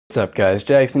What's up guys,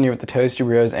 Jackson here with the Toaster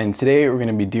Bros, and today we're going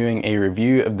to be doing a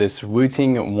review of this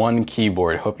Wooting One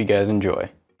keyboard. Hope you guys enjoy.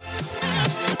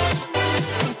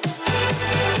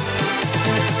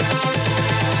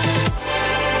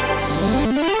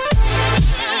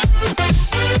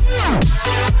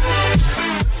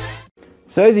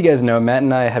 So as you guys know, Matt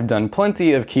and I have done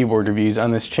plenty of keyboard reviews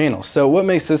on this channel. So what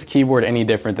makes this keyboard any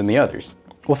different than the others?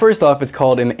 Well, first off, it's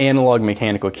called an analog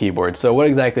mechanical keyboard. So what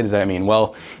exactly does that mean?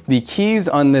 Well, the keys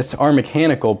on this are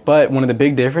mechanical, but one of the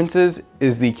big differences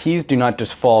is the keys do not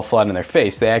just fall flat on their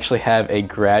face. They actually have a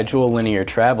gradual linear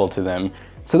travel to them.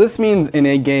 So this means in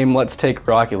a game, let's take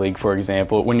Rocket League for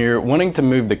example, when you're wanting to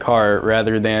move the car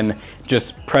rather than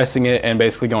just pressing it and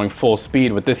basically going full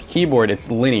speed, with this keyboard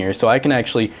it's linear, so I can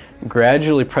actually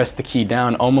gradually press the key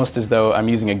down almost as though I'm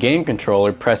using a game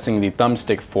controller pressing the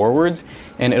thumbstick forwards,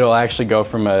 and it'll actually go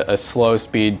from a slow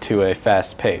speed to a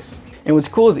fast pace. And what's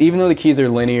cool is even though the keys are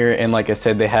linear and like I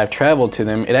said they have travel to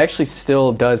them, it actually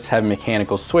still does have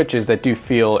mechanical switches that do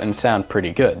feel and sound pretty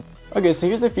good. Okay, so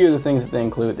here's a few of the things that they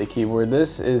include with the keyboard.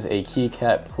 This is a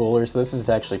keycap puller, so this is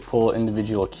actually pull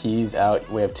individual keys out.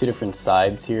 We have two different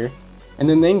sides here. And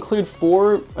then they include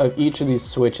 4 of each of these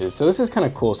switches. So this is kind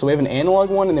of cool. So we have an analog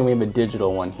one and then we have a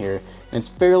digital one here. And it's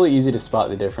fairly easy to spot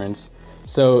the difference.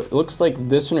 So it looks like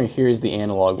this one right here is the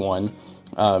analog one.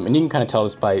 And you can kind of tell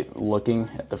just by looking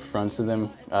at the fronts of them.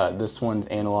 This one's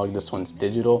analog, this one's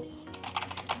digital.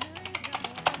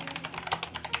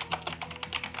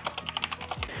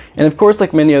 And of course,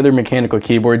 like many other mechanical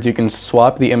keyboards, you can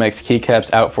swap the MX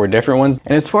keycaps out for different ones.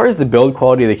 And as far as the build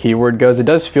quality of the keyboard goes, it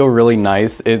does feel really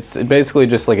nice. It's basically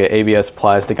just like an ABS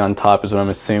plastic on top is what I'm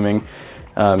assuming.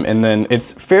 And then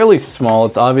it's fairly small.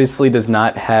 It obviously does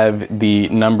not have the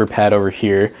number pad over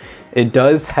here. It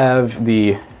does have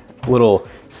the little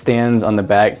stands on the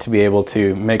back to be able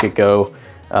to make it go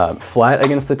flat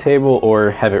against the table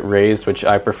or have it raised, which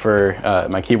I prefer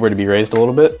my keyboard to be raised a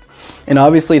little bit. And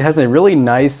obviously it has a really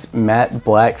nice matte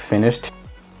black finish.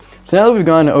 So now that we've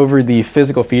gone over the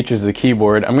physical features of the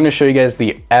keyboard, I'm going to show you guys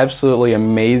the absolutely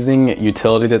amazing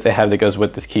utility that they have that goes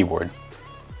with this keyboard.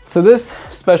 So this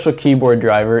special keyboard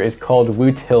driver is called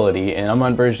Wootility, and I'm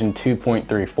on version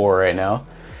 2.34 right now.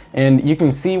 And you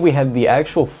can see we have the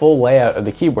actual full layout of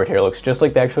the keyboard here. It looks just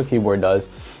like the actual keyboard does.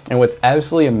 And what's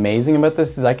absolutely amazing about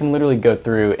this is I can literally go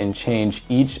through and change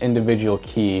each individual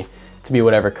key to be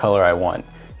whatever color I want.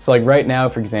 So like right now,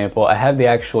 for example, I have the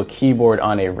actual keyboard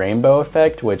on a rainbow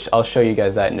effect, which I'll show you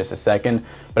guys that in just a second,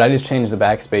 but I just changed the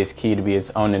backspace key to be its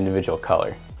own individual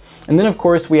color. And then of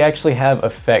course we actually have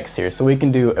effects here. So we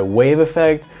can do a wave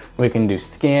effect, we can do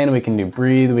scan, we can do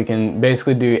breathe, we can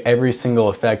basically do every single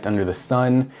effect under the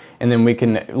sun, and then we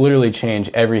can literally change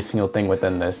every single thing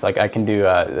within this. Like I can do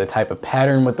the type of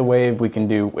pattern with the wave, we can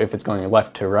do if it's going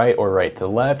left to right or right to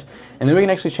left, and then we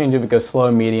can actually change if it goes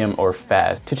slow, medium, or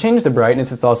fast. To change the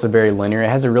brightness, it's also very linear. It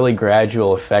has a really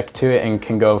gradual effect to it and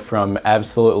can go from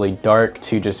absolutely dark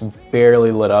to just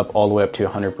barely lit up all the way up to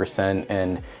 100%,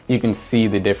 and you can see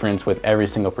the difference with every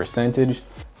single percentage.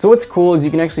 So what's cool is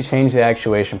you can actually change the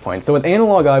actuation point. So with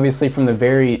analog, obviously from the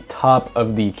very top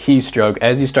of the keystroke,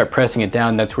 as you start pressing it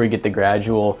down, that's where you get the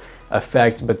gradual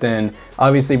effect. But then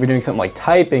obviously if you're doing something like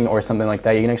typing or something like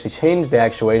that, you can actually change the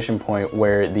actuation point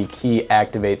where the key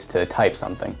activates to type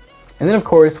something. And then of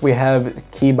course we have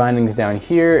key bindings down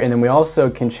here, and then we also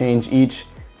can change each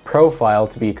profile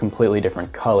to be a completely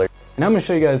different color. Now I'm going to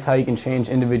show you guys how you can change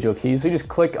individual keys. So you just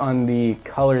click on the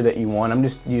color that you want. I'm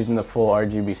just using the full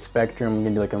RGB spectrum. I'm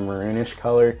going to do like a maroonish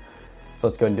color. So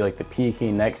let's go and do like the P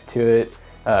key next to it.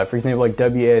 For example, like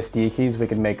WASD keys, we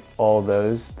could make all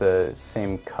those the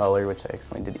same color, which I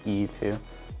accidentally did E to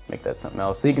make that something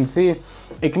else. So you can see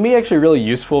it can be actually really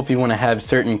useful if you want to have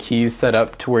certain keys set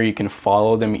up to where you can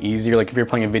follow them easier. Like if you're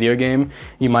playing a video game,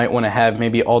 you might want to have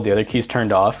maybe all the other keys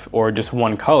turned off or just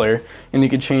one color, and you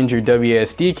could change your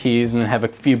WASD keys and then have a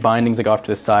few bindings like off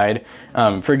to the side.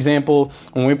 For example,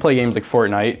 when we play games like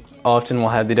Fortnite, often we'll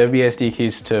have the WASD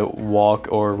keys to walk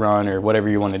or run or whatever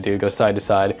you want to do, go side to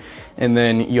side. And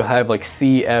then you'll have like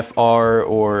CFR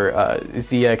or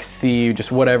ZXC,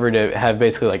 just whatever to have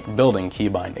basically like building key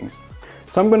bindings.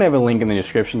 So I'm going to have a link in the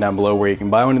description down below where you can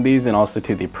buy one of these, and also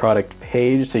to the product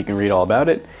page so you can read all about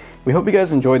it. We hope you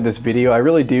guys enjoyed this video. I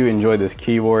really do enjoy this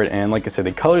keyboard, and like I said,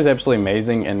 the color is absolutely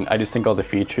amazing, and I just think all the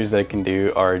features that it can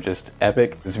do are just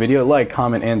epic. This video, like,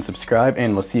 comment, and subscribe,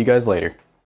 and we'll see you guys later.